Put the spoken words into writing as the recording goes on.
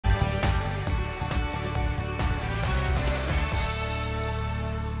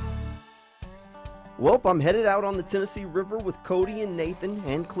Well, I'm headed out on the Tennessee River with Cody and Nathan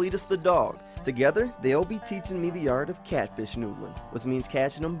and Cletus the dog. Together, they'll be teaching me the art of catfish noodling, which means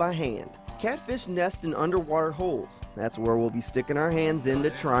catching them by hand. Catfish nest in underwater holes. That's where we'll be sticking our hands in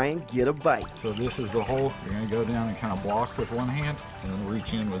to try and get a bite. So this is the hole. You're going to go down and kind of block with one hand and then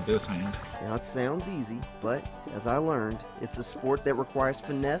reach in with this hand. Now it sounds easy, but as I learned, it's a sport that requires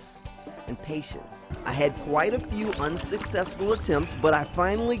finesse and patience. I had quite a few unsuccessful attempts, but I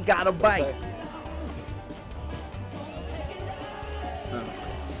finally got a bite.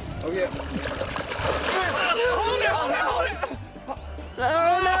 Oh yeah.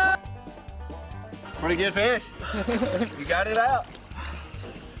 Oh no! Pretty good fish. You got it out.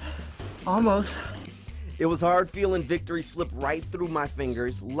 Almost. It was hard feeling victory slip right through my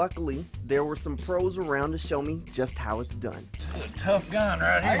fingers. Luckily, there were some pros around to show me just how it's done. It's a tough gun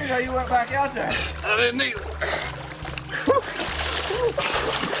right here. I didn't know you went back out there. I didn't either.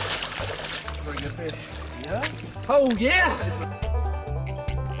 Pretty good fish. Yeah? Oh yeah!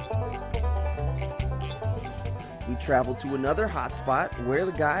 We traveled to another hot spot where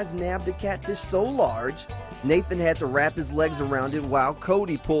the guys nabbed a catfish so large, Nathan had to wrap his legs around it while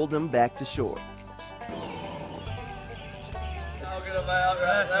Cody pulled him back to shore. Talking about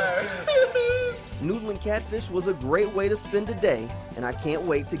right there. Noodling catfish was a great way to spend a day, and I can't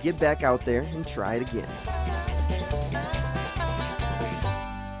wait to get back out there and try it again.